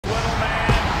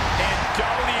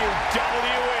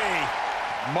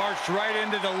Marched right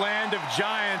into the land of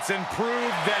giants and proved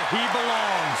that he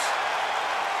belongs.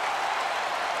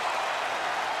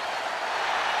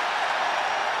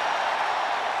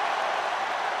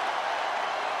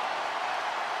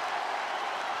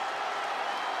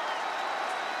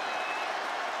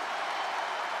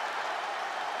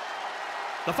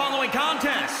 The following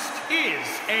contest is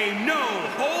a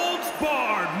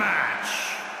no-holds-barred match.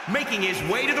 Making his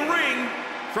way to the ring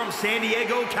from San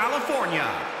Diego, California,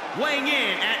 weighing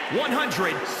in at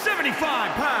 175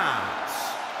 pounds,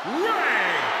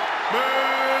 Rey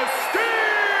Mysterio!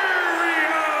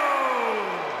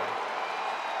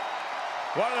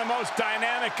 One of the most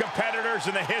dynamic competitors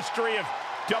in the history of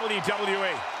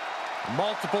WWE.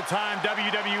 Multiple-time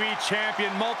WWE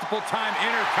champion, multiple-time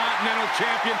Intercontinental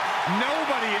champion.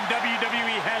 Nobody in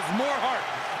WWE has more heart,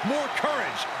 more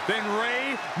courage than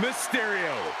Rey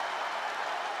Mysterio.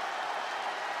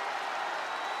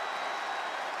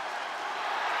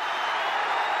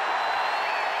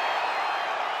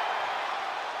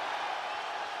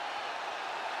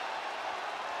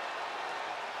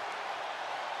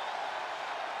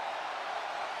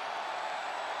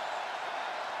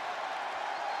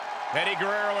 Eddie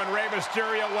Guerrero and Rey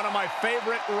Mysterio, one of my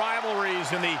favorite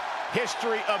rivalries in the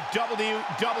history of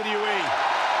WWE.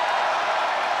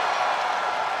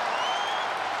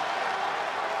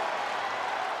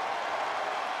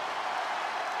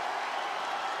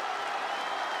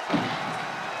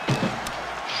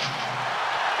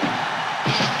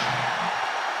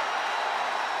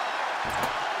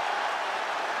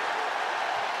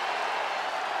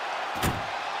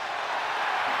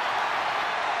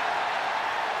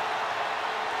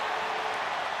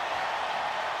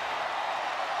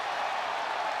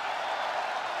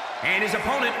 And his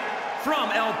opponent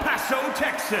from El Paso,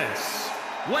 Texas,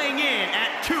 weighing in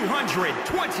at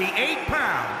 228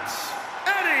 pounds,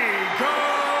 Eddie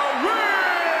Guerrero!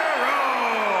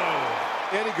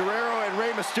 Eddie Guerrero and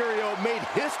Rey Mysterio made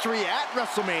history at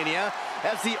WrestleMania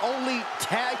as the only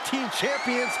tag team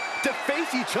champions to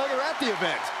face each other at the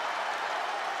event.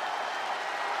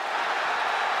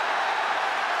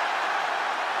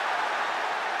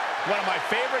 One of my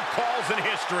favorite calls in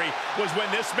history was when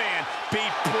this man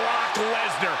beat Brock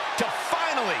Lesnar to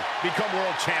finally become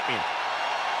world champion.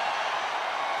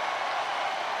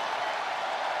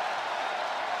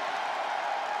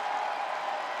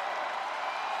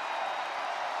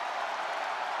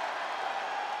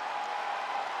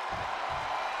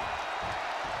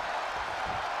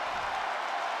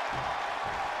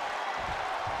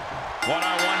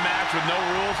 One-on-one match with no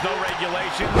rules, no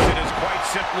regulations. It is quite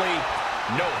simply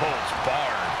no holds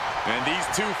barred. And these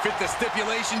two fit the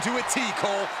stipulation to a T,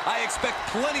 Cole. I expect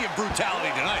plenty of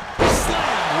brutality tonight.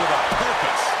 Slammed with a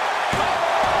purpose.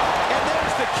 And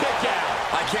there's the kick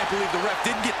out. I can't believe the ref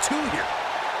didn't get two here.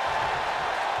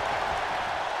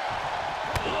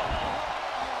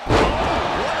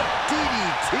 What a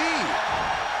DDT.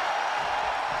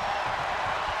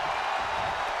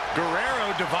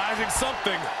 Guerrero devising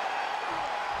something.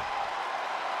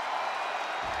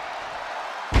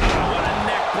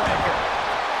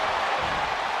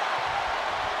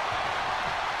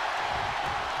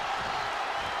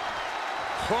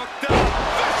 Hooked up,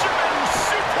 fisherman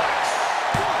suplex.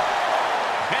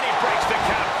 And he breaks the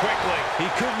count quickly. He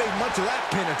couldn't make much of that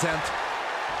pin attempt.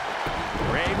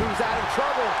 Rey moves out of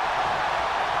trouble.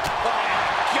 Oh,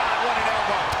 my God, what an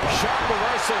elbow. Sharp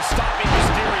reversal stopping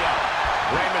Mysterio.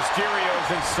 Rey Mysterio's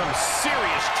in some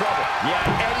serious trouble. Yeah,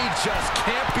 Eddie just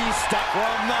can't be stopped.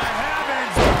 From the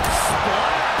heavens,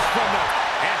 splash from the...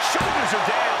 And shoulders are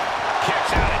down.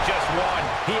 Kicks out at just one.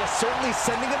 He is certainly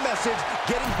sending a message,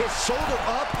 getting his shoulder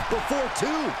up before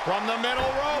two. From the middle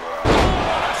rope.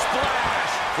 What a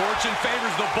splash. Fortune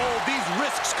favors the bold. These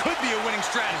risks could be a winning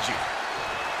strategy.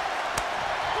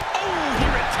 Oh, he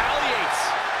retaliates.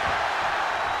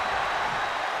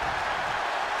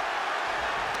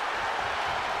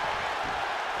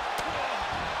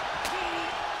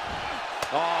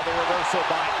 Oh, the reversal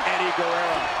by Eddie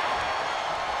Guerrero.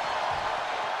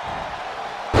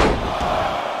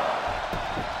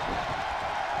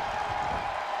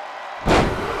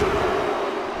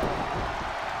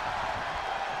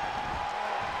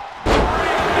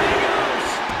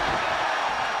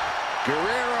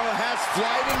 Guerrero has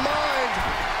flight in mind.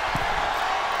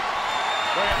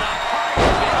 Look at the height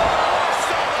of it.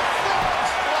 So the frog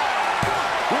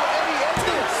splash. Will Eddie end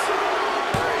this?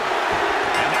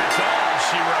 And that's all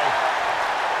she wrote.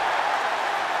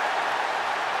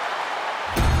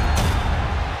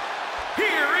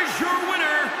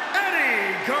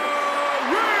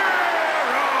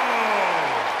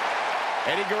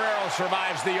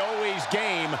 survives the always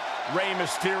game Rey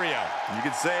Mysterio. You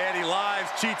could say Eddie lies,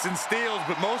 cheats, and steals,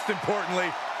 but most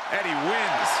importantly, Eddie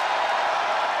wins.